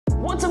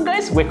What's up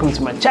guys, welcome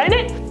to my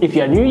channel. If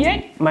you are new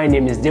here, my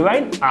name is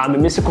Divine. I'm a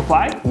musical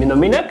choir,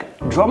 minominak,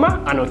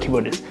 drummer and a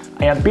keyboardist.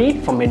 I have been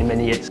for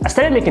many years. I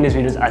started making these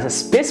videos as a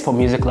space for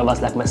music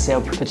lovers like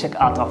myself to check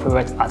out our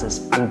favorite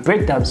artists and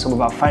break down some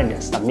of our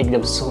findings that make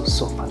them so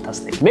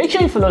fantastic. Make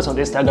sure you follow us on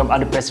Instagram at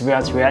the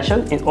Perseverance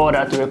Reaction in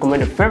order to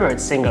recommend your favorite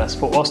singers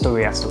for us to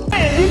react to.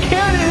 Hey, you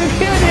killed it, you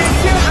killed it,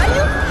 you killed it. Are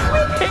you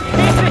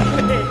freaking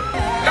kidding me?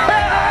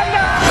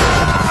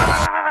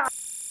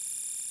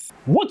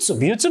 What's up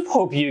YouTube?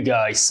 Hope you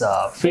guys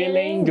are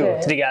feeling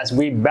good. Today guys,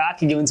 we're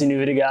back again to a new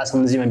video guys.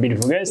 Come to see my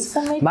beautiful guys.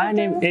 My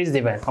name is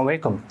Devin and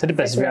welcome to the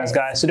Perseverance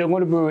guys. Today I'm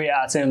going to be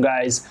reacting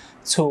guys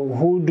to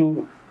who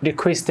do the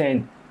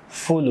Christian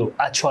follow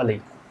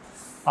actually.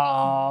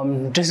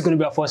 This is going to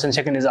be our first time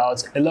checking this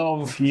out. A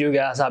lot of you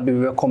guys have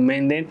been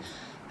recommending,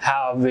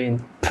 have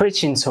been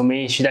preaching to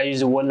me, should I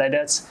use a word like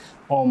that,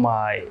 on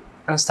my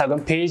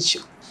Instagram page,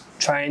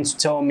 trying to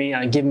tell me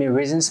and give me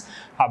reasons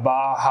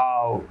about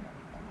how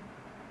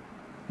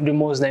the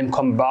Muslim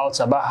come about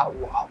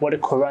what the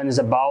Quran is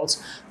about,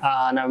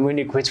 and I'm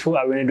really grateful.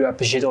 I really do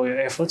appreciate all your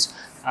efforts,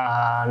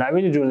 and I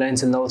really do learn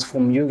a lot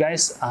from you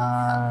guys.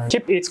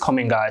 Keep it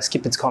coming guys,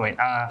 keep it coming.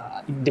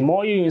 The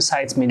more you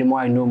incite me, the more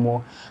I know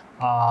more.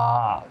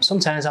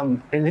 Sometimes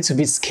I'm a little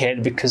bit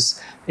scared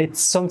because it's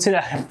something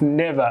I have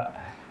never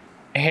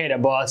heard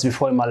about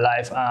before in my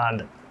life,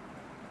 and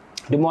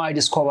the more I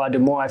discover, the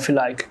more I feel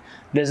like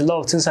there's a lot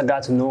of things I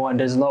got to know, and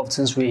there's a lot of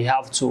things we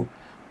have to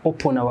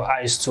open our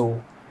eyes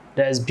to.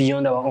 That is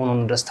beyond our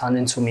own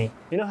understanding to me.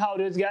 You know how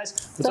it is,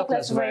 guys? We talk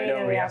less, we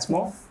don't react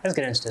more. Let's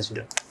get into this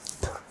video.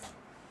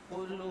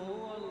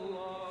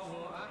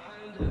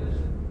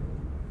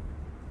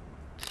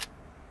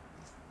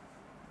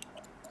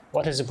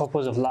 What is the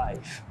purpose of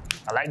life?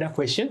 I like that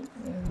question.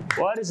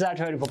 What is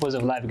actually the purpose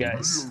of life,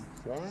 guys?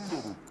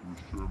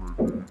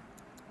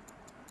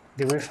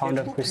 The real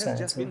founder of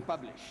Christianity. Has just been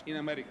published in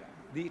America.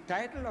 The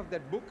title of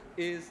that book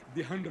is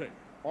The 100,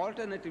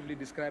 alternatively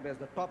described as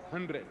the top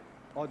 100.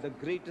 Or the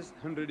greatest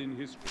 100 in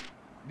history.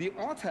 The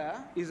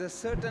author is a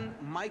certain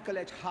Michael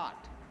H.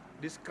 Hart,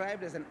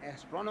 described as an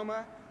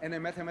astronomer and a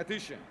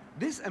mathematician.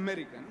 This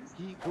American,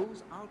 he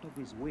goes out of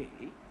his way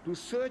to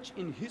search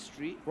in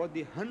history for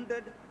the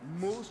 100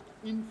 most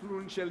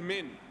influential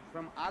men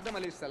from Adam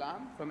alayhi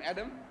salam, from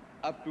Adam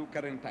up to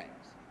current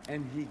times.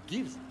 And he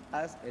gives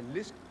us a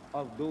list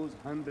of those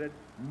 100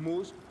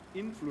 most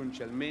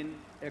influential men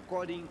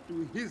according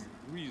to his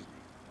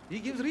reasoning. He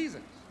gives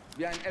reasons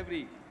behind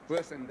every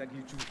person that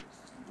he chooses.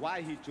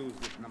 Why he chose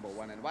this number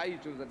 1 and why he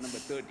chose that number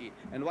 30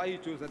 and why he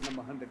chose that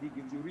number 100, he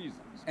gives you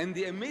reasons. And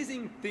the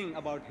amazing thing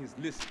about his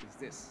list is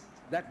this,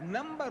 that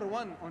number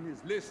 1 on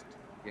his list,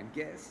 you can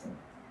guess,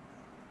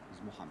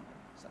 is Muhammad.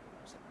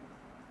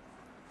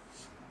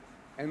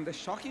 And the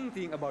shocking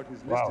thing about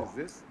his list is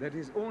this, that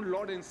his own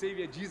Lord and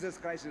Savior Jesus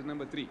Christ is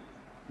number 3.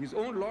 His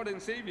own Lord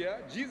and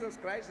Savior Jesus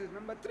Christ is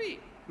number 3,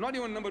 not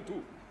even number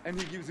 2. And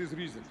he gives his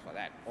reasons for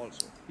that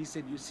also. He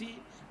said, you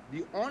see,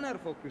 the honor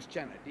for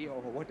Christianity,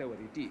 or whatever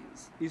it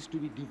is to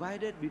be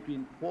divided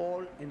between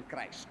Paul and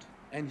Christ.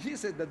 And he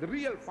said that the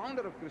real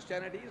founder of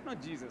Christianity is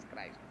not Jesus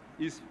Christ,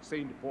 is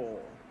Saint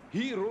Paul.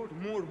 He wrote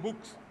more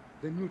books.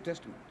 The New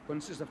Testament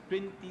consists of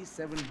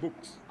 27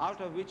 books,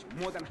 out of which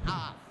more than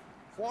half,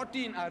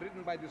 14 are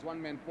written by this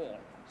one man, Paul,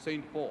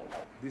 Saint Paul,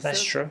 the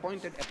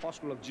self-appointed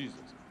apostle of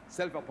Jesus.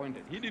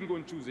 Self-appointed. He didn't go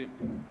and choose him.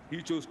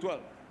 He chose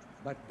 12.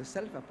 But the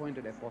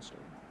self-appointed apostle,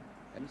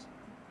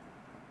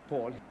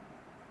 Paul,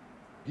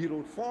 he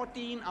wrote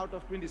 14 out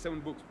of 27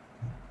 books,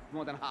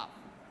 more than half.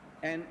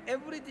 And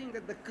everything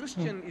that the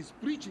Christian is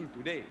preaching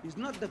today is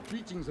not the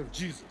preachings of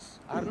Jesus,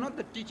 are not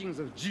the teachings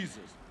of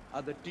Jesus,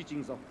 are the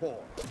teachings of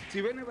Paul.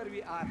 See, whenever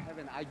we have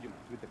an argument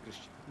with the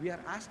Christian, we are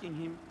asking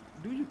him,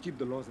 do you keep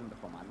the laws and the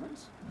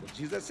commandments? Well,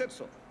 Jesus said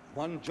so.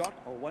 One jot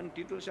or one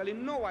tittle shall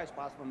in no wise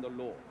pass from the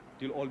law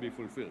till all be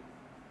fulfilled.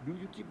 Do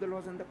you keep the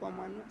laws and the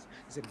commandments?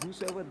 He said,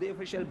 whosoever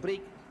therefore shall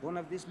break one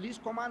of these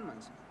least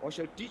commandments, or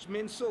shall teach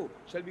men so,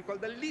 shall be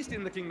called the least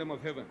in the kingdom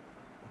of heaven.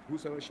 But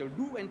whosoever shall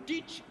do and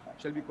teach,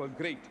 shall be called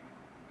great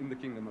in the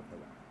kingdom of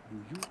heaven. Do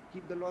you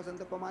keep the laws and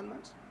the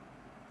commandments?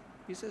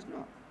 He says,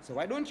 no. So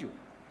why don't you?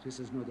 So he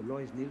says, no, the law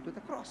is nailed to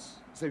the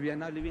cross. So we are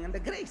now living under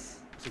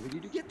grace. So where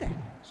did you get that?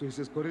 So he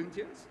says,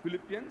 Corinthians,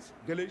 Philippians,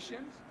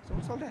 Galatians. So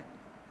what's all that?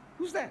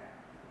 Who's that?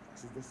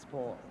 He says, this is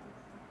Paul.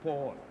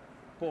 Paul.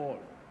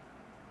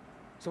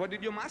 So what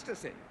did your master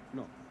say?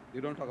 No, they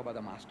don't talk about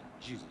the master,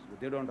 Jesus.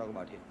 They don't talk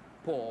about him.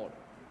 Paul.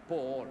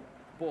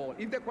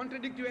 If they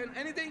contradict you in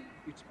anything,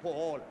 it's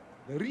Paul.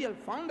 The real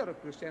founder of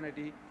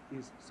Christianity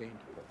is Saint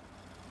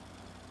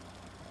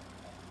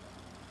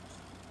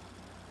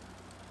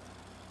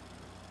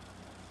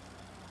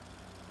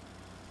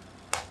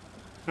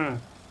Paul.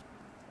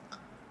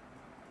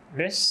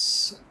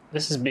 This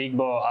is big,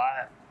 but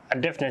I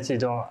definitely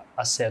don't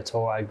accept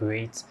or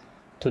agree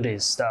to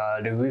this.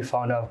 The real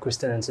founder of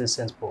Christianity is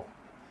Saint Paul.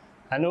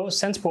 I know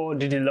Saint Paul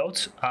did a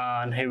lot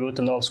and he wrote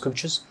a lot of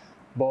scriptures,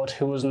 but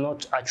he was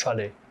not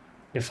actually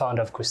the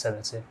founder of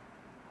Christianity.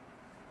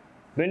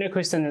 Being a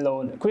Christian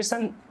alone,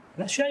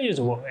 should I use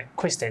the word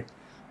Christian?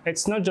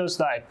 it's not just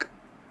like,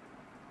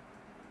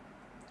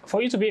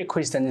 for you to be a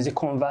Christian is a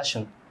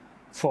conversion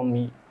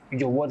from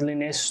your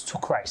worldliness to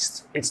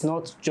Christ. It's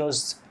not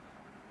just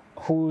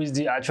who is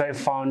the actual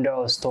founder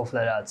or stuff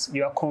like that.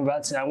 You are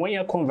converting, and when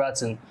you're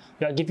converting,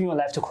 you are giving your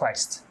life to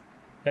Christ.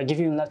 You are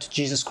giving your life to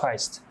Jesus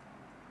Christ.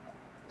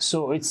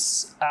 So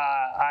it's,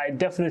 I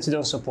definitely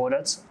don't support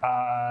that,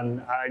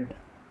 and I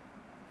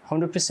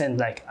 100%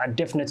 like, I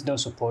definitely don't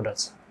support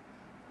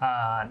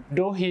that.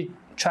 Though he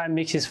try and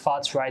make his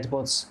facts right,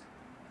 but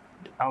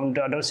I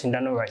don't think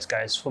they're not right,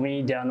 guys. For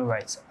me, they are not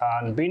right.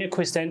 And being a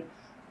Christian,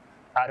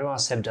 I don't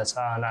accept that,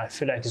 and I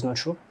feel like it's not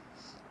true.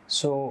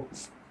 So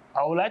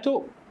I would like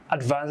to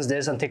advance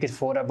this and take it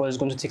further, but it's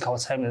going to take our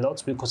time a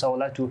lot, because I would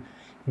like to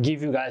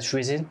give you guys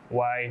reason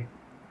why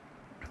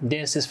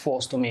this is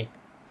false to me.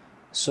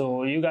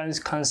 So you guys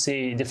can't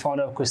say the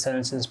founder of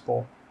Christianity is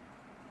Paul.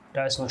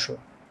 That is not true.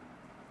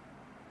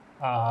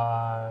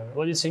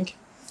 What do you think?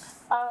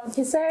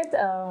 He said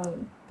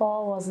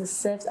Paul was a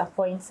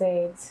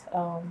self-appointed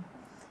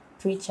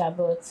preacher,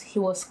 but he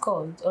was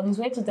called on his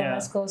way to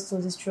Damascus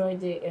to destroy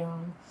the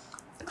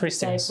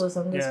Christians. disciples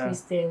and those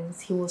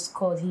Christians. He was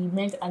called. He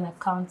met an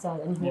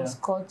accountant, and he was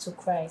called to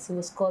Christ. He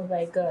was called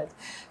by God.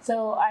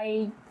 So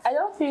I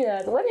don't feel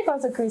that when it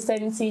comes to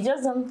Christianity, you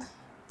just don't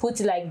put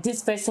it like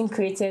this person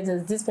created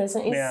us, this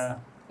person.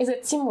 It's a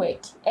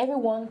teamwork.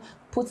 Everyone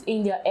put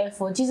in their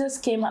effort. Jesus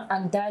came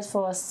and died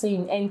for our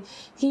sin, and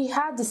he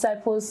had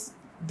disciples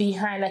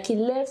behind, like he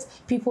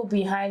left people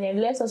behind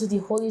and left us with the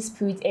Holy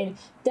Spirit, and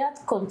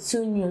that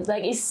continues.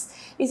 Like it's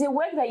a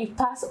work that you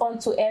pass on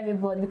to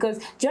everybody,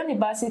 because John the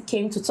Baptist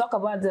came to talk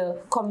about the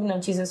coming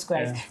of Jesus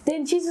Christ.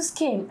 Then Jesus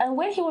came, and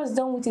when he was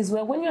done with his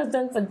work, when he was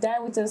done for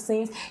dying with our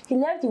sins, he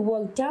left the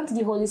work down to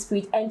the Holy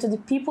Spirit and to the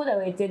people that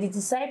were there, the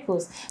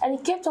disciples, and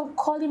he kept on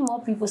calling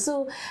more people.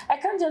 So I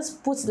can't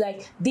just put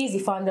like this is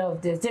the founder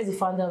of this, this is the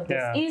founder of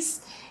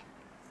this.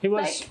 He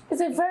was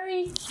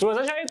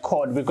actually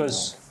called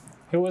because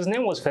his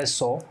name was first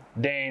Saul.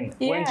 Then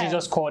when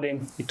Jesus called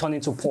him, he turned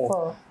into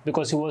Paul,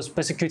 because he was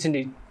persecuting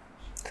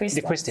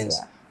the Christians.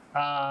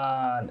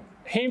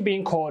 Him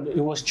being called, he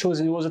was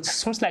chosen. It was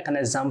something like an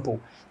example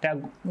that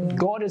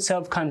God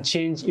itself can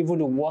change even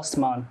the worst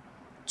man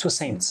to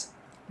saints.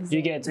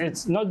 You get,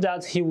 it's not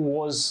that he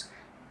was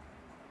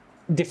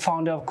the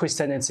founder of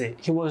Christianity.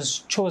 He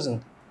was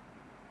chosen.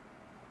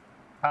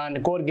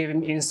 And God gave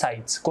him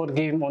insight. God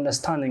gave him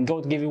understanding.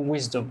 God gave him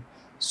wisdom.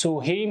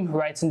 So him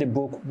writing the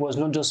book was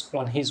not just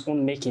on his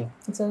own making.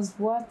 It was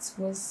what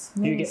was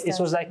it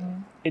was like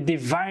a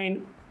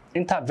divine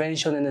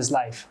intervention in his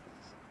life.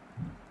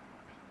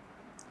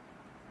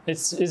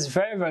 It's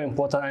very, very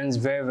important, and it's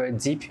very, very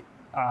deep.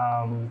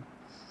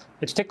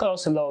 It takes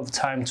us a lot of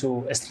time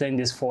to explain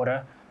this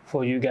further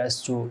for you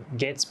guys to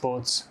get,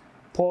 but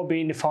Paul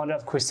being the founder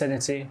of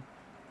Christianity,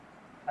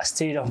 I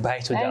still don't buy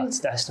to that.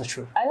 That's not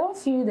true. I don't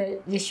feel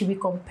that there should be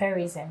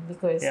comparison,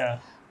 because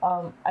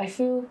I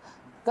feel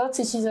God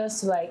teaches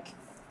us, like,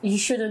 you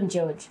shouldn't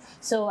judge.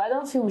 So I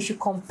don't feel we should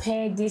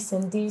compare this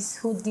and this,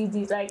 who did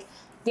it. Like,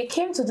 they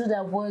came to do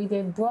that work,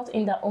 they brought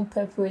in their own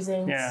purpose,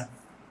 and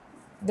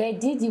they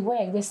did the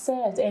work, they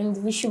served,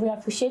 and we should be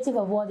appreciative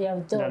of what they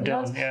have done,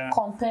 not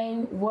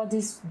comparing what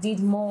this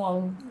did more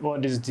on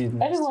what this did.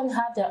 Everyone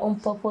had their own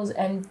purpose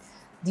and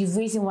the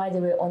reason why they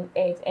were on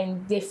earth,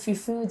 and they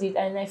fulfilled it,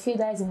 and I feel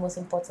that is the most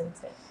important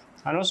thing.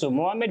 And also,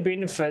 Muhammad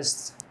being the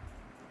first,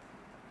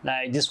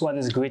 like, this one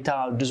is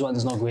greater, this one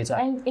is not greater.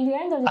 And in the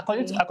end of the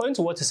according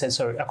to what he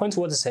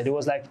said, it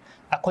was like,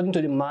 according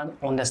to the man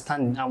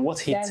understanding and what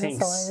he thinks. That's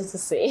what I wanted to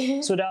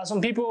say. So there are some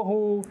people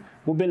who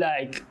will be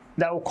like,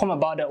 that will come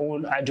about their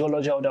own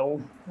ideology or their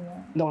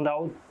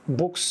own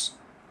books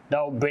that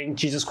will bring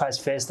Jesus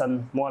Christ first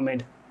and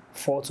Muhammad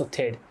fourth or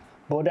third.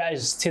 But that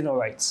is still not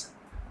right.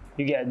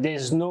 You get,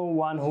 there's no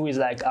one who is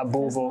like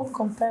above,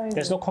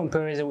 there's no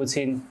comparison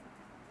between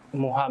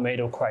Muhammad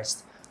or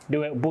Christ. They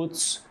were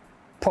both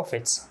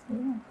prophets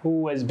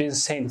who has been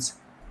sent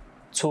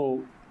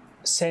to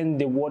send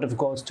the word of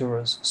God to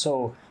us.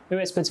 So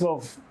irrespective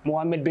of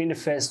Muhammad being the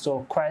first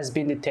or Christ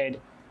being the third,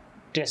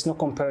 there's no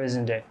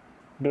comparison there.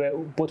 They were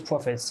both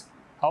prophets.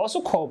 I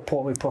also call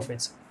Paul a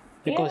prophet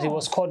because he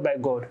was called by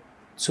God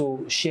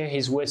to share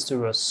his words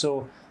to us.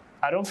 So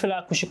I don't feel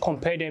like we should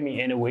compare them in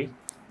any way.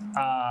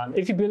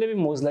 If you believe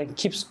in Muslim,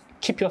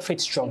 keep your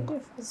faith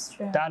strong.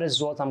 That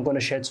is what I'm going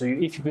to share to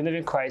you. If you believe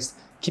in Christ,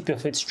 keep your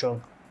faith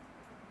strong.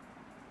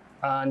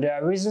 And there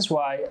are reasons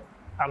why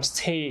I'm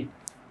staying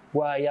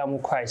where I am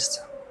with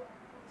Christ.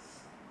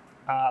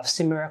 I've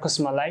seen miracles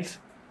in my life.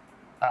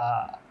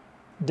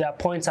 There are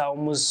points I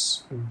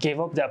almost gave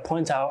up. There are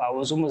points I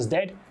was almost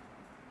dead.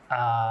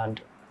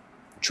 And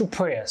through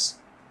prayers,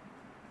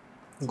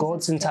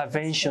 God's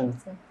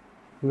intervention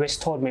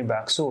restored me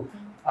back. So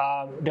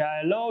there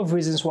are a lot of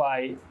reasons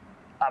why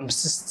I'm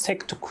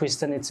stuck to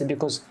Christianity,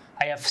 because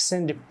I have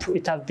seen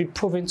it has been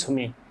proven to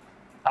me.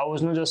 I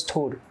was not just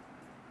told.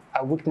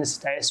 I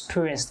witnessed it, I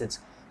experienced it.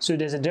 So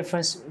there's a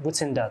difference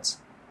within that.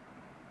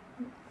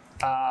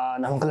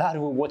 and I'm glad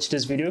we watched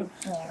this video.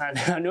 Yeah. And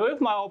I know if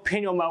my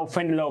opinion might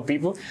offend a lot of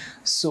people,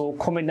 so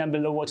comment down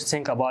below what you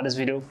think about this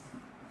video.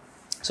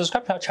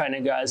 Subscribe to our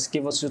channel, guys.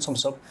 Give us a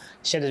thumbs up.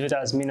 Share this video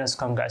as many as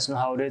come, guys. You know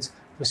how it is.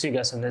 We'll see you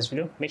guys in this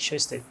video. Make sure you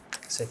stay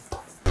safe.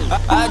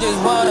 I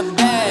just want a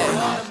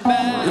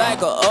bag,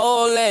 like an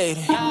old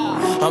lady.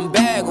 I'm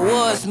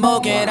backwoods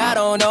smoking, I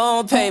don't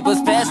own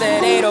papers, pass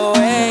that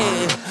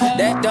 808.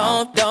 That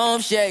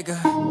don't shake her.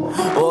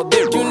 Oh,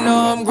 bitch, you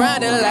know I'm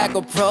grinding like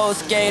a pro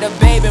skater.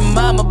 Baby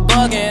mama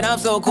bugging, I'm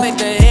so quick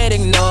to hit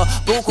ignore.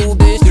 Buku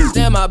bitches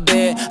in my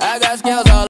bed, I got scales all